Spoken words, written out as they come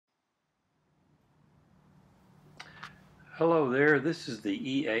Hello there, this is the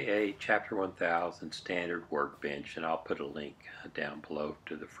EAA Chapter 1000 Standard Workbench, and I'll put a link down below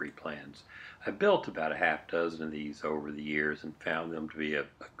to the free plans. I built about a half dozen of these over the years and found them to be a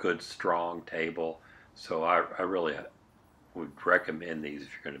good strong table, so I really would recommend these if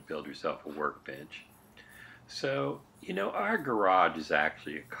you're going to build yourself a workbench. So, our garage is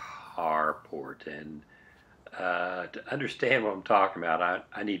actually a carport, and to understand what I'm talking about,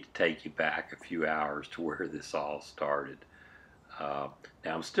 I need to take you back a few hours to where this all started. Now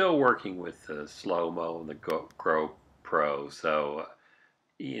I'm still working with the slow-mo and the GoPro, so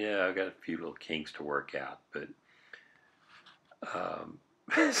I've got a few little kinks to work out, but um,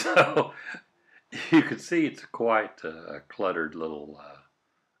 so you can see it's quite a cluttered little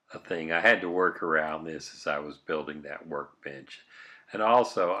a thing. I had to work around this as I was building that workbench, and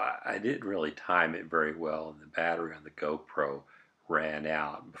also I didn't really time it very well, and the battery on the GoPro ran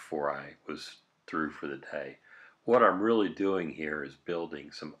out before I was through for the day. What I'm really doing here is building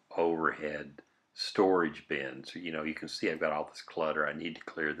some overhead storage bins. You can see I've got all this clutter. I need to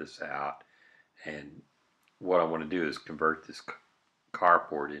clear this out, and what I want to do is convert this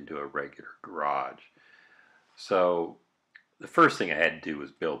carport into a regular garage. So the first thing I had to do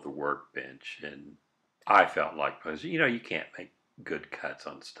was build the workbench, and I felt like, because you can't make good cuts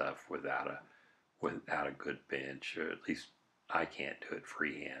on stuff without a good bench, or at least I can't do it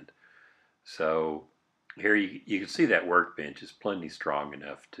freehand. So here you can see that workbench is plenty strong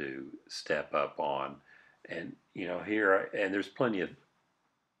enough to step up on, and and there's plenty of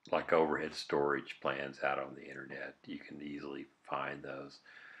like overhead storage plans out on the internet. You can easily find those.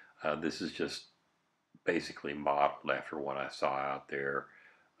 This is just basically modeled after one I saw out there.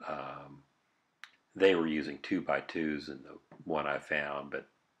 Um, they were using 2x2s in the one I found, but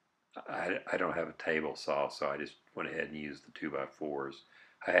I don't have a table saw, so I just went ahead and used the 2x4s.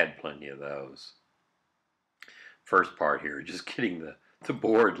 I had plenty of those. First part here, just getting the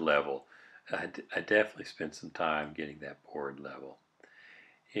board level. I definitely spent some time getting that board level.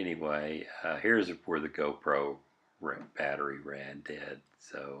 Anyway, here's where the GoPro battery ran dead,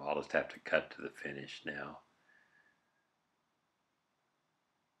 so I'll just have to cut to the finish now.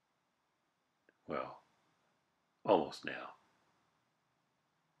 Well, almost now.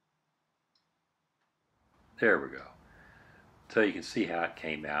 There we go. So you can see how it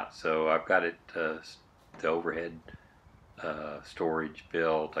came out. So I've got it, the overhead storage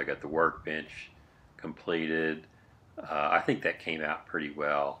built. I got the workbench completed. I think that came out pretty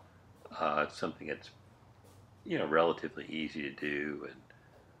well. It's something that's relatively easy to do,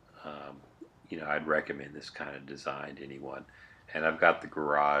 and I'd recommend this kind of design to anyone. And I've got the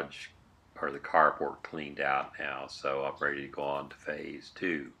garage or the carport cleaned out now, so I'm ready to go on to phase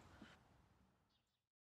 2.